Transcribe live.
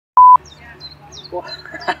What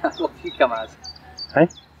have you come as? Hey?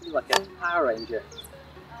 You're like a Power Ranger.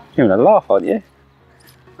 You're gonna laugh, aren't you?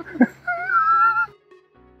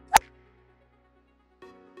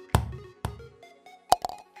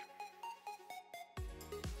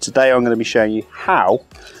 Today I'm going to be showing you how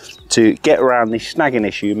to get around this snagging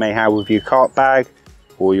issue you may have with your cart bag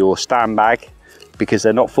or your stand bag, because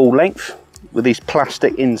they're not full length. With these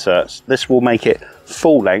plastic inserts, this will make it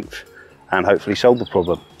full length and hopefully solve the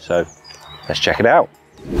problem. So let's check it out.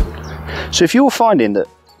 So if you're finding that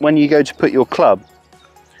when you go to put your club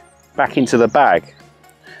back into the bag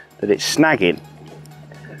that it's snagging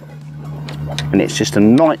and it's just a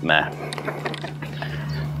nightmare,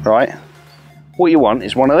 right? What you want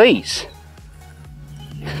is one of these.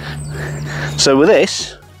 So with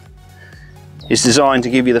this, it's designed to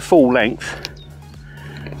give you the full length.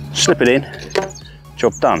 Slip it in,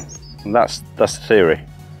 job done. And that's the theory.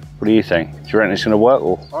 What do you think? Do you reckon it's going to work?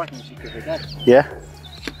 Or? I reckon she could be good. Yeah?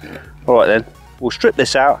 All right then, we'll strip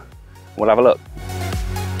this out, we'll have a look.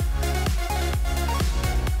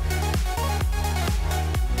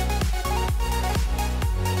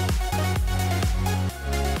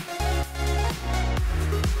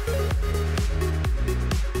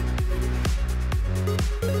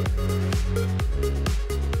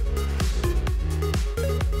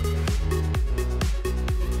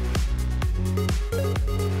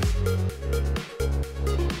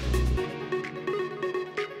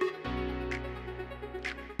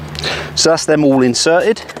 So that's them all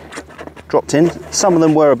inserted, dropped in. Some of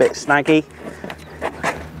them were a bit snaggy.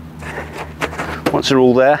 Once they're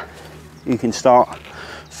all there, you can start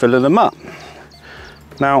filling them up.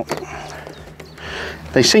 Now,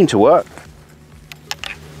 they seem to work.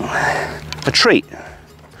 A treat.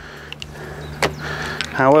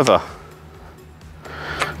 However,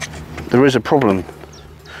 there is a problem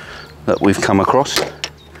that we've come across,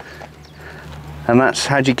 and that's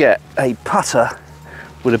how do you get a putter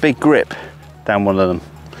with a big grip down one of them?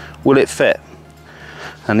 Will it fit?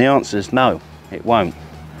 And the answer is no, it won't.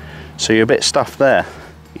 So you're a bit stuffed there.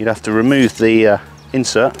 You'd have to remove the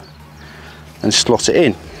insert and slot it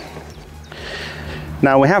in.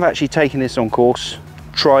 Now we have actually taken this on course,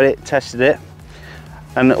 tried it, tested it,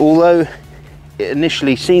 and although it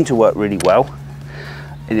initially seemed to work really well,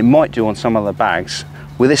 and it might do on some other bags,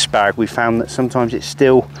 with this bag we found that sometimes it's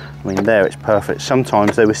still, I mean there it's perfect,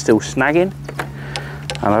 sometimes they were still snagging.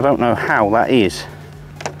 And I don't know how that is.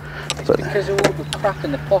 It's because of all the crap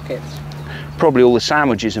in the pockets. Probably all the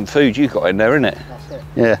sandwiches and food you got in there, isn't it? That's it.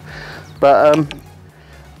 Yeah. But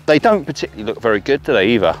they don't particularly look very good, do they,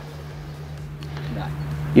 either? No.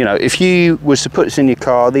 You know, if you was to put this in your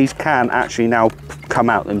car, these can actually now come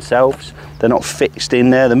out themselves. They're not fixed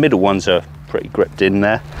in there. The middle ones are pretty gripped in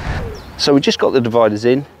there. So we just got the dividers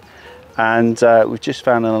in, and we've just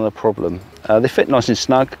found another problem. They fit nice and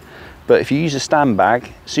snug. But if you use a stand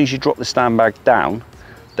bag, as soon as you drop the stand bag down,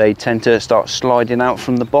 they tend to start sliding out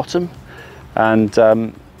from the bottom. And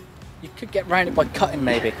you could get around it by cutting,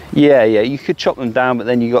 maybe. Yeah, you could chop them down, but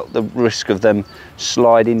then you got the risk of them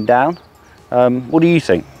sliding down. What do you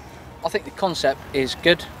think? I think the concept is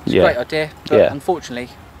good. It's Yeah. a great idea, but unfortunately,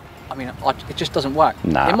 I mean, it just doesn't work.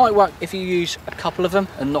 Nah. It might work if you use a couple of them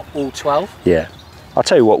and not all 12. Yeah. I'll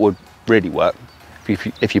tell you what would really work.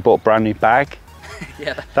 If you bought a brand new bag,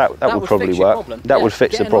 Yeah, that would probably work. That would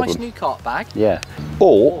fix the problem. Get a nice new cart bag. Yeah.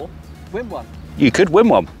 Or win one. you could win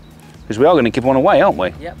one, because we are going to give one away, aren't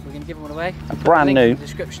we? Yep, we're going to give one away. A brand new. In the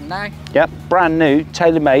description now. Yep, brand new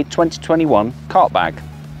TAYLORMADE 2021 cart bag.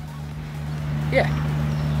 Yeah,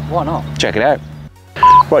 why not? Check it out.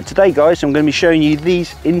 Right, today guys, I'm going to be showing you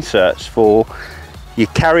these inserts for your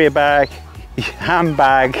carrier bag, your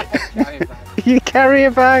handbag, your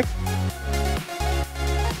carrier bag,